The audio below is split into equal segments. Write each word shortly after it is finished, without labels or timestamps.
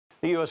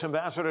The U.S.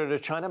 ambassador to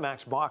China,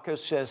 Max Baucus,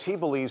 says he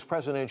believes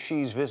President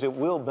Xi's visit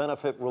will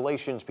benefit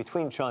relations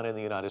between China and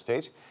the United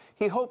States.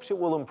 He hopes it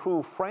will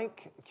improve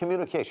frank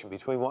communication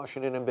between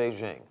Washington and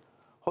Beijing.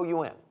 Hou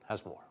Yun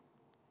has more.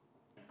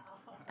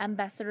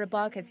 Ambassador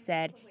Baucus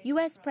said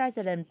U.S.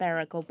 President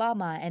Barack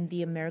Obama and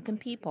the American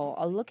people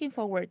are looking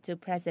forward to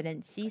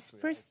President Xi's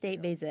first state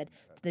visit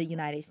to the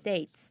United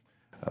States.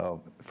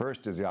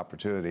 First is the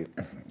opportunity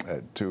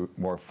to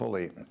more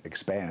fully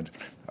expand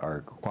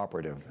our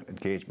cooperative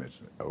engagement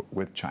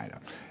with China.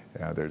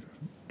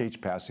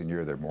 Each passing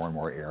year, there are more and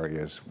more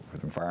areas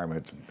with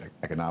environment,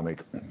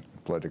 economic,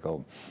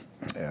 political,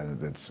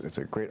 and it's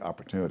a great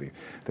opportunity.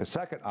 The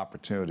second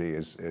opportunity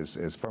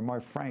is for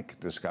more frank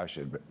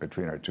discussion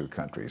between our two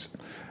countries.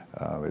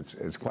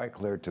 It's quite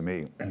clear to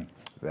me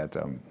that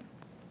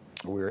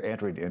we're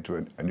entering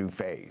into a new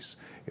phase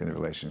in the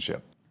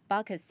relationship.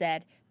 Baucus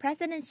said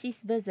President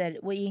Xi's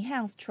visit will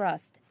enhance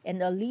trust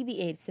and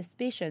alleviate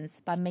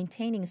suspicions by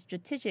maintaining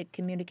strategic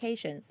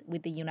communications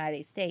with the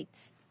United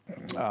States.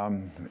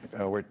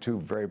 We're two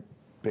very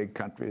big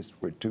countries.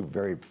 We're two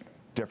very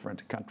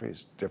different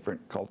countries,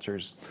 different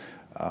cultures.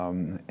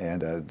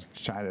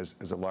 China is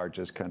the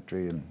largest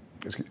country and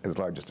is the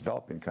largest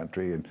developing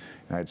country, and the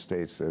United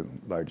States the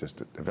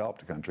largest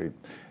developed country.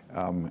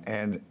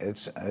 There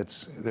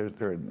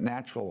are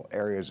natural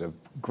areas of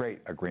great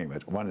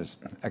agreement. One is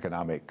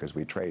economic, because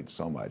we trade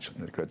so much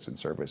in goods and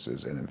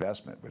services and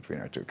investment between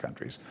our two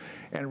countries.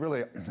 And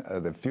really,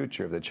 the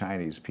future of the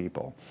Chinese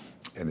people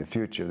and the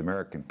future of the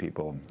American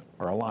people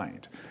are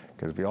aligned,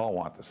 because we all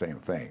want the same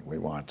thing. We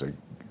want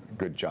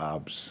good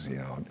jobs,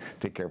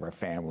 take care of our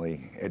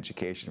family,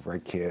 education for our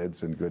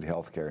kids, and good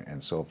health care,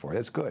 and so forth.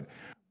 It's good.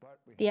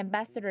 The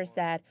ambassador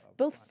said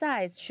both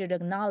sides should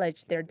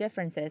acknowledge their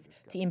differences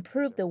to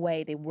improve the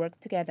way they work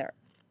together.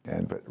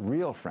 But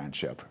real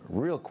friendship,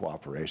 real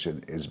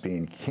cooperation is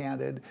being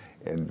candid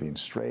and being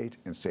straight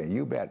and saying,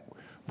 you bet,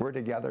 we're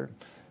together,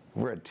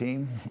 we're a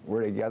team,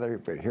 we're together,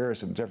 but here are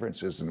some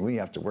differences, and we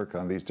have to work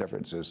on these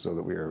differences so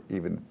that we are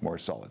even more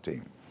solid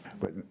team.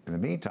 But in the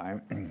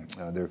meantime,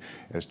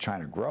 as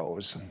China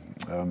grows,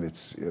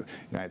 the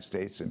United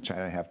States and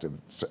China have to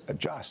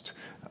adjust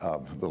a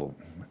little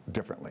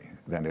differently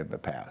than in the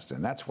past.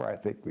 And that's where I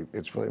think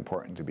it's really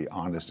important to be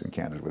honest and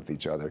candid with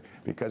each other,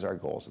 because our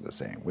goals are the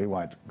same. We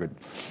want a good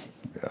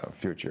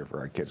future for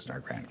our kids and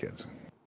our grandkids.